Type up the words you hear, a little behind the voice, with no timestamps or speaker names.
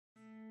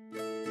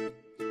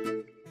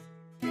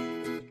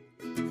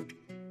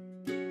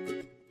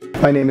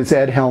My name is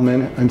Ed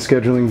Hellman. I'm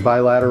scheduling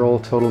bilateral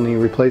total knee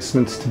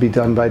replacements to be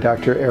done by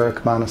Dr.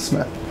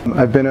 Monesmith.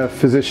 I've been a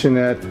physician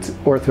at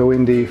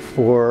OrthoIndy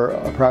for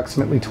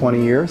approximately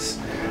 20 years.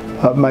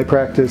 My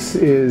practice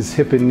is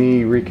hip and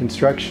knee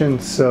reconstruction,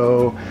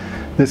 so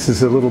this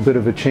is a little bit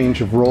of a change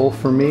of role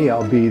for me.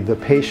 I'll be the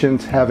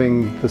patient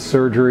having the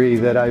surgery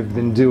that I've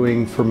been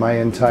doing for my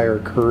entire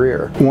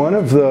career. One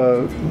of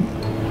the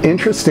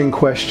interesting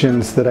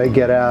questions that I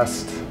get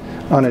asked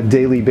on a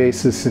daily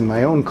basis in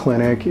my own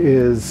clinic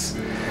is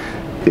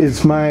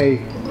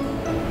my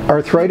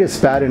arthritis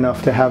bad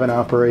enough to have an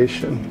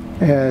operation?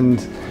 And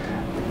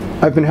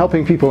I've been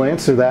helping people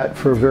answer that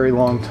for a very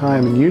long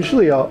time, and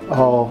usually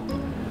I'll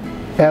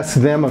ask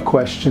them a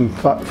question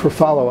for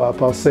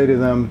follow-up. I'll say to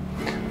them,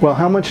 well,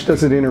 how much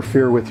does it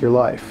interfere with your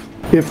life?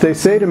 If they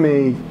say to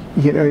me,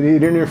 you know,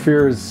 it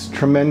interferes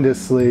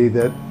tremendously,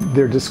 that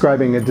they're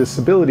describing a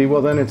disability,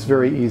 well, then it's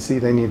very easy,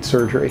 they need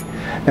surgery.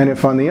 And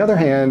if on the other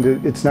hand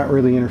it's not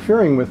really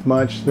interfering with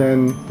much,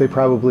 then they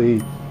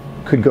probably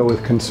could go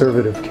with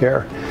conservative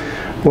care.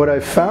 What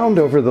I've found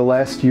over the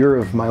last year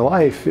of my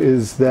life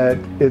is that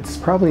it's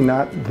probably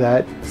not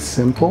that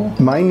simple.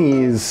 My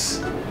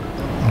knees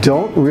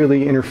don't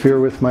really interfere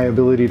with my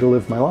ability to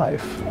live my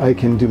life. I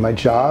can do my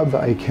job,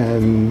 I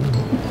can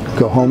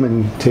go home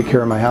and take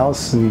care of my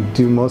house and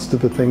do most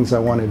of the things I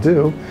want to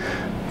do,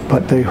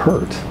 but they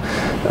hurt.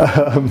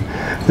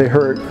 They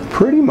hurt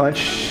pretty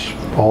much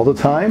all the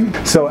time.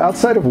 So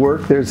outside of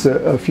work, there's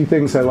a few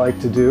things I like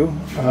to do.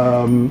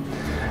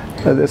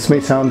 This may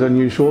sound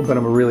unusual, but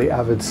I'm a really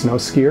avid snow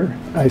skier.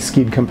 I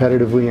skied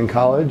competitively in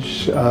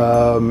college,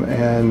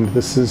 and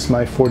this is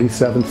my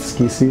 47th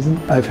ski season.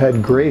 I've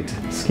had great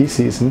ski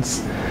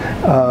seasons,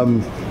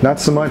 not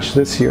so much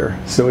this year.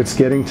 So it's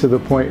getting to the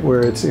point where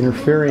it's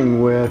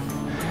interfering with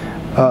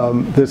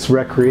this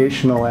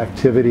recreational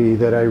activity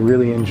that I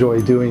really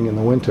enjoy doing in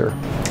the winter.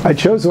 I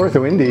chose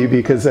OrthoIndy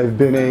because I've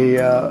been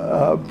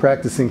a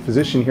practicing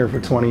physician here for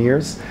 20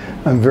 years.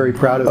 I'm very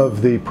proud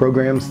of the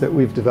programs that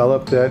we've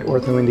developed at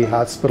OrthoIndy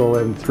Hospital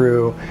and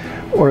through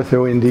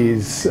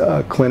OrthoIndy's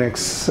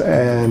clinics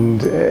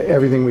and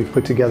everything we've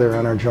put together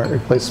on our joint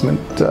replacement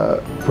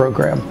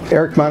program.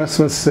 Dr.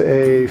 Monesmith's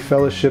a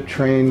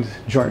fellowship-trained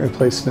joint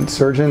replacement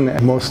surgeon,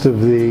 and most of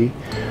the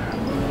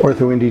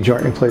OrthoIndy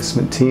joint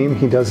replacement team.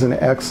 He does an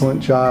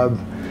excellent job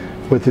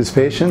with his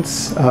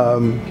patients.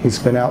 He's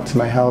been out to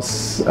my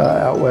house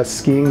out west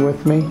skiing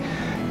with me,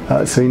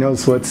 so he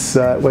knows what's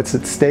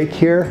at stake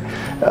here,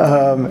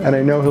 and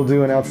I know he'll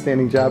do an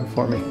outstanding job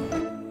for me.